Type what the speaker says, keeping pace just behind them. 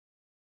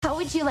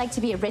would you like to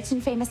be a rich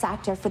and famous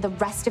actor for the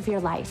rest of your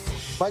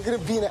life? Am I going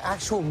to be in an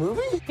actual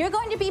movie? You're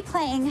going to be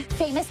playing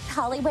famous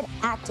Hollywood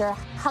actor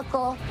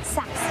Huckle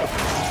Saxton.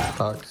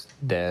 Huck's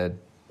dead.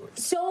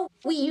 So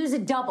we use a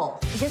double.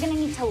 You're going to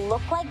need to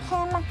look like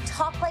him,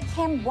 talk like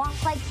him,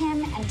 walk like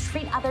him, and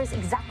treat others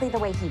exactly the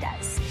way he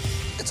does.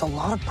 It's a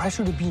lot of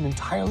pressure to be an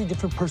entirely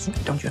different person.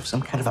 Don't you have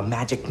some kind of a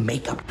magic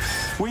makeup?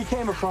 We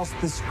came across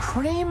this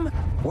cream.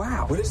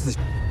 Wow, what is this?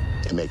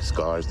 It makes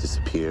scars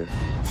disappear,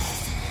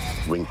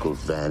 wrinkles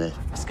vanish.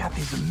 It's got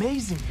these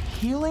amazing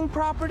healing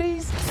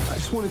properties. I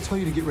just want to tell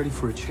you to get ready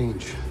for a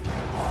change.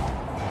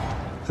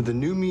 The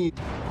new me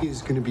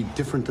is going to be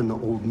different than the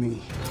old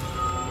me.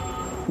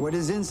 What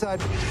is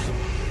inside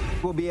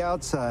will be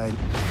outside,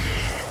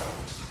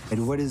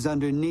 and what is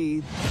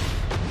underneath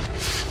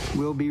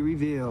will be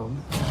revealed.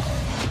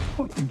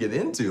 What did you get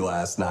into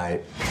last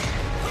night?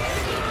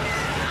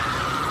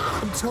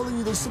 I'm telling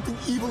you, there's something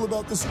evil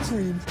about this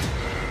cream.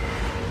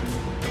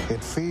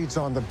 It feeds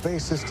on the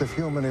basest of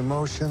human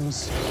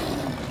emotions: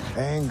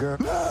 anger,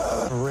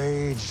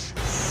 rage,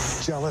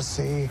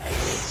 jealousy.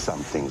 Some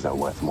things are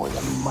worth more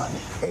than money.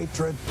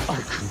 Hatred. I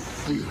can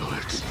feel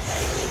it.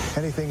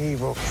 Anything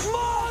evil.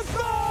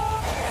 Martha!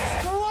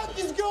 What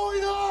is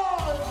going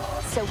on?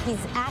 So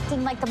he's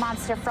acting like the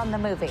monster from the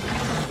movie.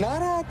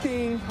 Not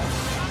acting.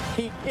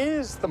 He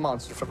is the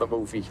monster from the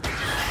movie.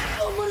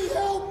 Somebody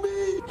help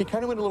me! He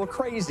kind of went a little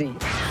crazy.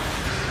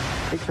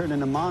 They turn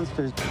into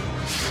monsters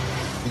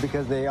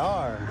because they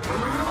are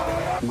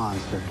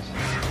monsters.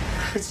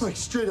 It's like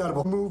straight out of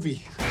a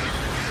movie.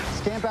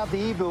 Stamp out the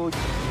evil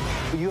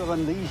you have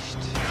unleashed.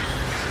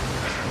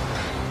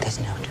 There's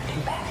no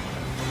turning back.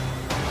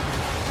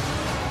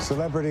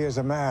 Celebrity is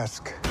a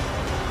mask,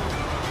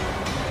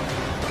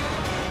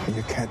 and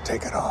you can't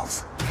take it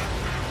off.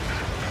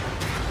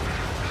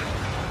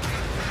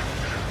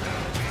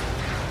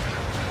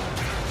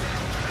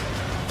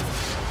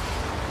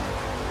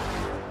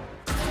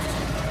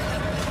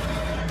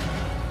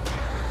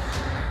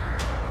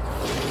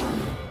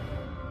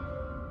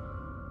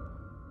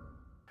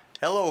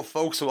 Hello,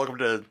 folks, and welcome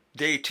to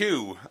Day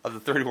 2 of the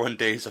 31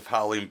 Days of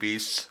Howling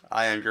Beasts.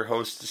 I am your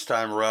host this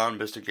time around,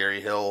 Mr. Gary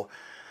Hill,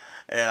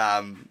 and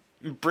I'm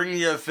bringing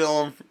you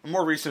a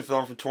more recent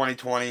film from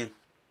 2020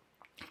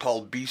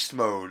 called Beast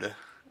Mode.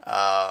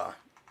 The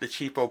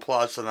cheapo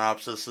plot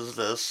synopsis is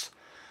this.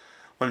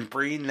 When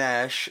Breen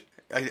Nash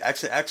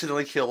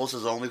accidentally kills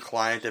his only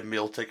client at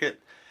meal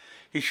ticket,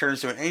 he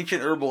turns to an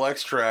ancient herbal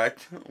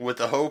extract with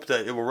the hope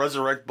that it will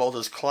resurrect both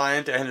his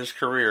client and his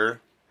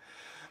career,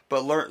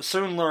 but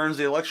soon learns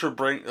the elixir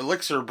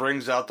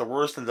brings out the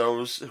worst in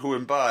those who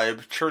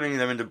imbibe, turning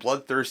them into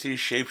bloodthirsty,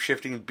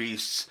 shape-shifting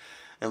beasts,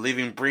 and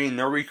leaving Breen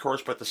no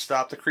recourse but to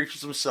stop the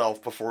creatures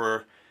himself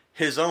before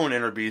his own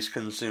inner beast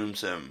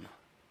consumes him.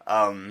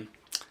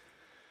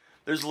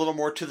 There's a little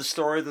more to the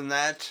story than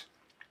that,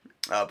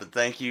 but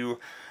thank you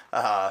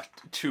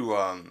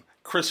to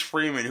Chris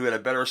Freeman, who had a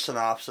better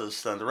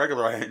synopsis than the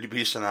regular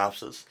IMDb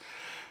synopsis.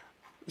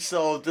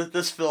 So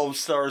this film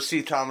stars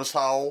C. Thomas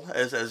Howell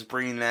as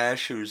Breen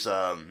Nash, who's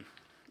like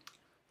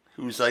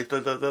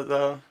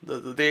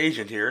the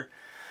agent here.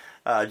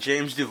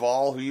 James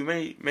Duvall, who you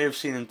may have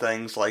seen in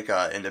things like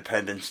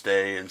Independence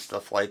Day and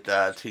stuff like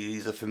that.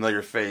 He's a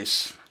familiar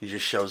face. He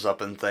just shows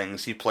up in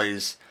things. He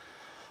plays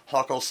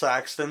Huckle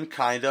Saxton,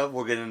 kind of.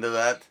 We'll get into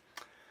that.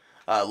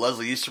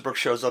 Leslie Easterbrook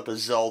shows up as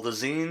Zelda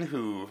Zine,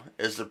 who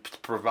is the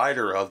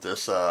provider of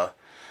this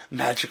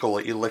magical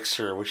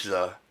elixir, which is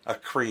a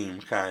cream,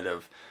 kind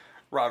of.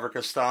 Robert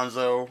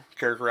Costanzo,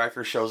 character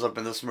actor, shows up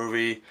in this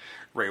movie.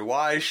 Ray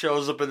Wise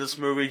shows up in this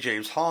movie.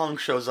 James Hong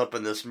shows up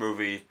in this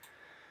movie.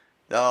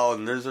 Oh,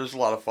 and there's a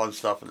lot of fun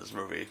stuff in this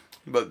movie.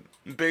 But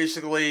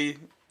basically,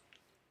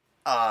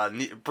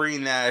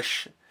 Breen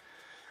Nash,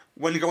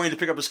 when going to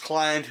pick up his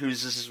client,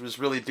 who's this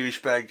really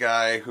douchebag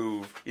guy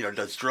who,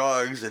 does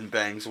drugs and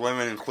bangs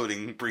women,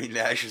 including Breen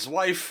Nash's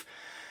wife,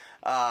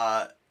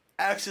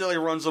 accidentally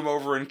runs him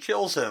over and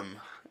kills him.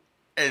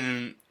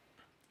 And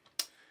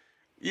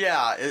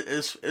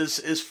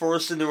is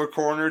forced into a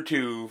corner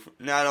to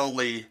not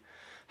only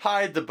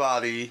hide the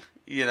body,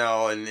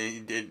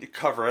 and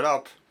cover it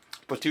up,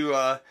 but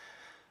to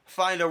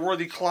find a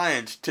worthy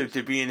client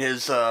to be in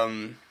his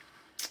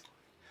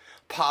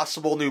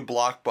possible new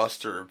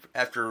blockbuster.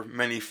 After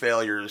many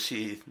failures,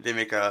 they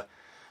make a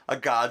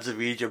Gods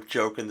of Egypt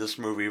joke in this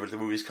movie, but the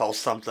movie's called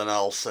something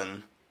else,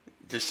 and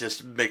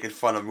just making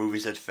fun of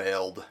movies that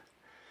failed.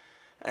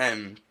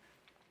 And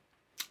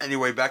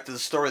anyway, back to the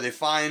story. They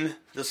find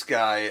this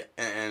guy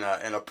in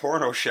a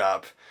porno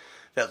shop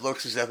that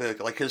looks exactly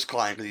like his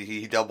client, because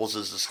he doubles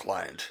as his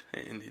client.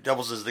 And he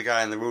doubles as the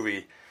guy in the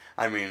movie.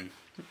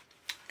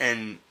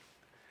 And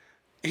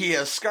he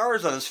has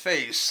scars on his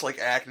face, like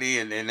acne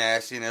and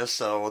nastiness,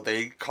 so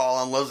they call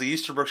on Leslie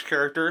Easterbrook's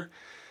character,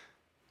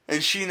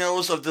 and she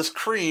knows of this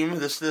cream,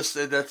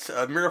 that's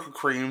a miracle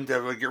cream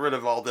that would get rid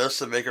of all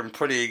this and make him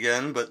pretty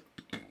again, but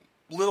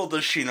little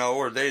does she know,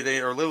 or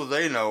little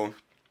they know,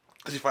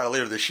 because you find out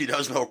later that she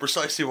does know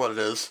precisely what it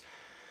is.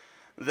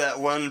 that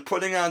when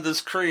putting on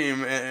this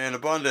cream in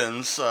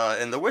abundance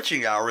in the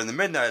witching hour, in the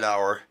midnight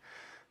hour,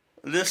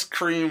 this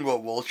cream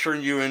will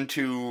turn you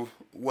into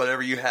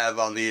whatever you have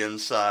on the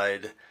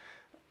inside.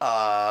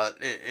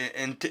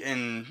 In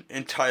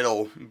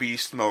title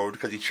beast mode,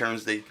 because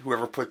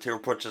whoever puts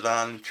it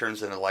on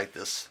turns into like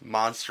this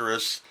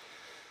monstrous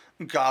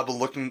goblin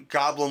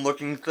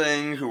looking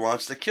thing who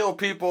wants to kill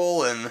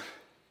people, and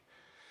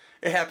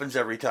it happens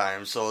every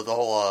time. So the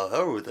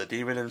whole the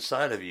demon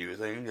inside of you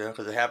thing,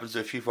 because it happens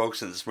to a few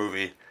folks in this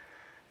movie,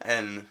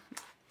 and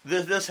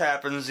this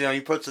happens.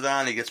 He puts it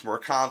on, he gets more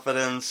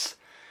confidence,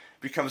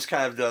 becomes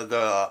kind of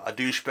a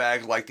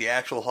douchebag like the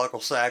actual Huckle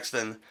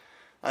Saxton.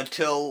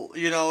 Until,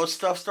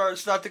 stuff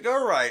starts not to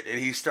go right, and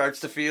he starts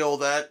to feel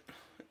that,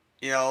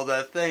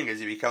 that thing as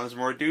he becomes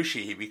more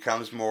douchey, he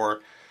becomes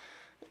more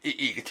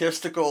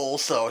egotistical,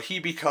 so he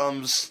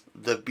becomes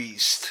the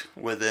beast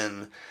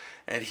within,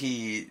 and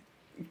he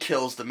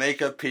kills the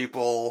makeup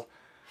people,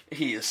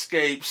 he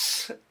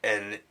escapes,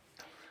 and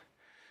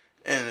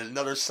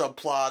another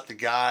subplot,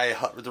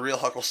 the real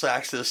Huckle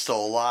Saxton is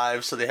still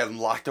alive, so they have him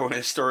locked away in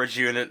a storage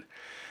unit.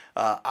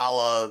 A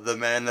la The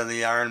Man in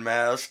the Iron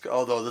Mask,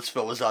 although this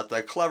film is not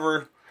that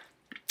clever.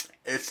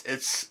 It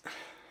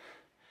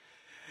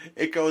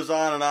goes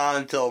on and on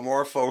until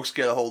more folks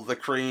get a hold of the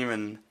cream,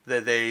 and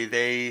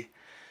they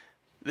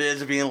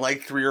end up being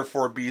like 3 or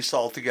 4 beasts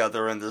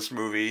altogether in this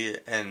movie,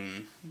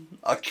 and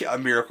a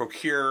miracle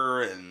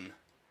cure, and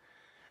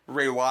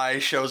Ray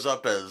Wise shows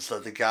up as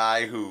the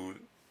guy who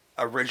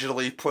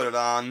originally put it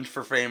on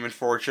for fame and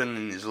fortune,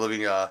 and he's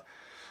living an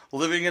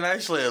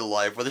isolated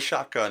life with a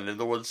shotgun in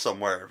the woods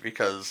somewhere,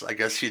 because I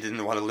guess he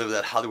didn't want to live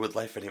that Hollywood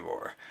life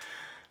anymore.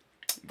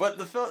 But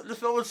the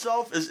film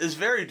itself is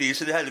very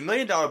decent. It had $1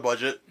 million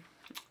budget.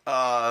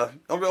 No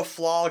real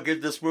flaw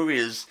against this movie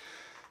is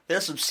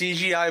there's some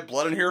CGI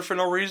blood in here for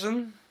no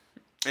reason,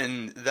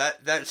 and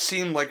that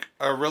seemed like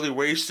a really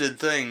wasted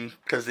thing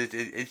because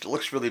it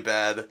looks really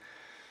bad.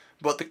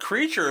 But the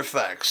creature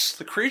effects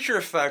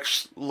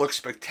look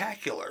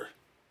spectacular.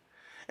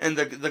 And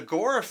the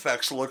gore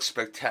effects look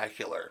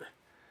spectacular.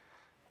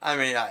 I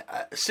mean,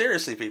 I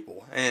seriously,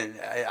 people, and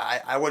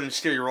I wouldn't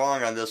steer you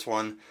wrong on this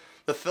one.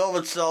 The film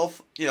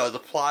itself, the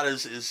plot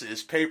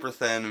is paper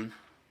thin,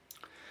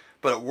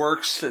 but it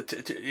works.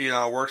 It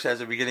works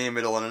as a beginning, a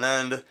middle, and an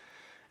end.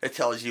 It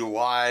tells you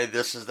why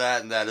this is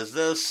that and that is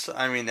this.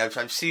 I mean,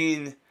 I've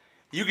seen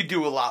you could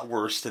do a lot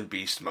worse than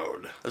Beast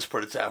Mode. Let's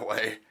put it that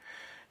way.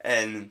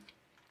 And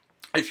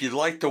if you'd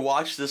like to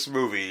watch this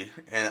movie,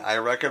 and I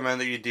recommend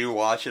that you do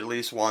watch it at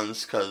least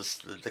once, because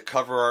the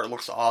cover art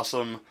looks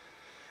awesome,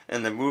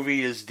 and the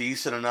movie is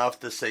decent enough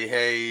to say,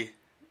 hey,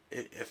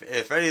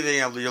 if anything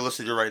you're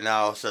listening to right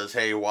now says,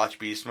 hey, watch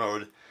Beast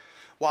Mode,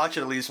 watch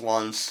it at least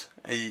once.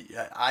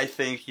 I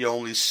think you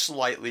only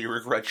slightly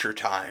regret your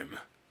time.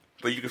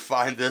 But you can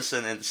find this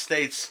in the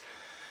States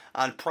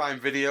on Prime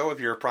Video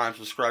if you're a Prime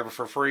subscriber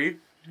for free.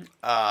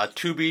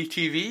 Tubi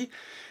TV.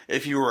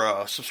 If you were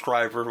a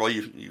subscriber, well,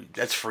 you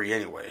that's free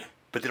anyway.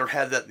 But they don't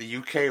have that in the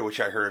UK, which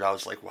I heard. I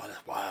was like, wow,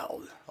 that's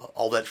wild.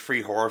 All that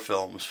free horror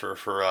films for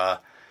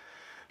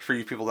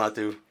you people not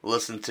to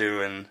listen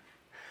to. And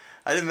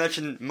I didn't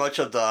mention much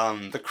of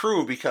the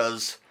crew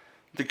because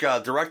the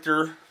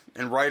director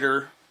and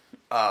writers,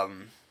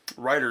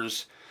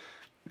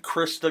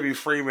 Chris W.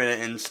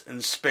 Freeman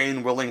and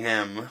Spain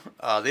Willingham,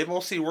 they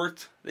mostly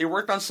worked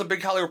on some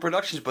big Hollywood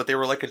productions, but they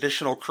were like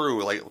additional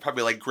crew,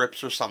 probably like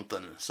Grips or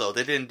something. So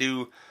they didn't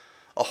do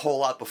a whole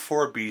lot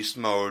before Beast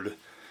Mode,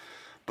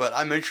 but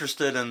I'm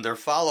interested in their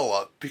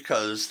follow-up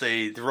because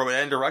they wrote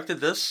and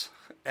directed this,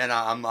 and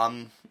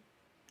I'm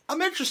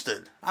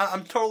interested.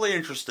 I'm totally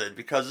interested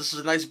because this is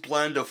a nice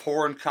blend of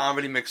horror and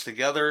comedy mixed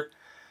together,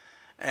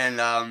 and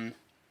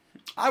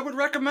I would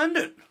recommend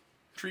it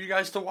for you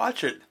guys to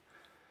watch it.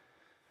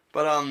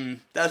 But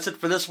that's it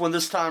for this one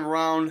this time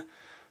around.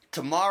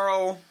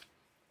 Tomorrow,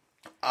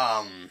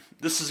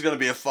 this is going to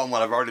be a fun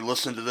one. I've already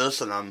listened to this,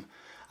 and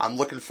I'm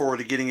looking forward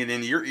to getting it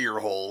in your ear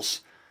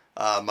holes.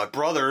 My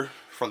brother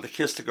from the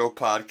Kiss to Go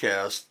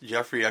podcast,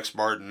 Jeffrey X.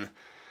 Martin,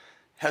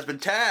 has been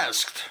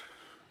tasked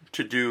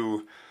to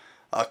do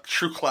a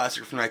true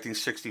classic from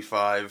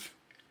 1965,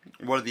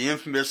 one of the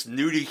infamous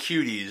nudie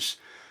cuties,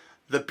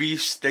 The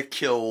Beast That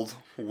Killed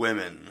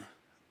Women.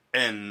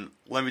 And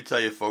let me tell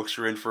you, folks,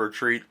 you're in for a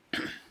treat.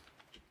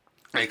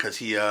 Because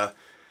he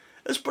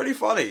is pretty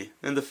funny,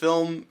 and the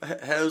film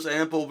has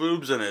ample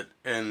boobs in it.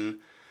 And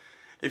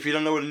if you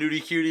don't know what a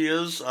nudie cutie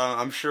is,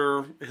 I'm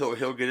sure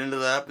he'll get into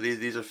that. But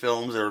these are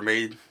films that are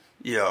made,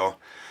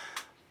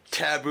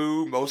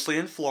 taboo, mostly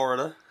in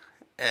Florida,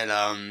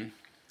 and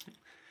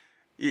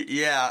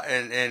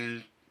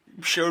and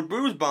showed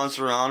boobs bounce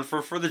around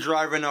for the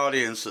drive-in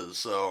audiences.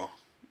 So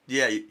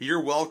yeah, you're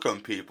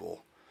welcome,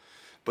 people.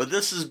 But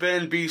this has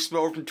been Beast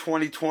Mode from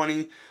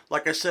 2020.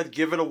 Like I said,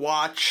 give it a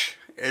watch.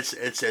 It's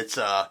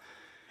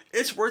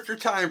worth your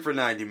time for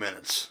 90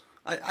 minutes.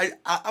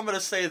 I'm gonna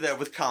say that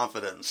with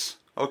confidence.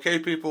 Okay,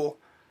 people?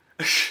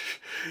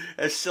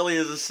 As silly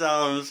as it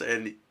sounds,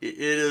 and it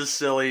is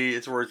silly,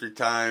 it's worth your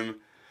time.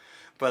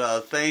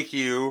 But thank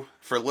you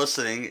for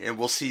listening, and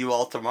we'll see you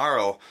all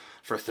tomorrow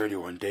for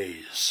 31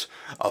 Days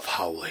of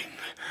Howling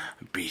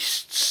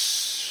Beasts.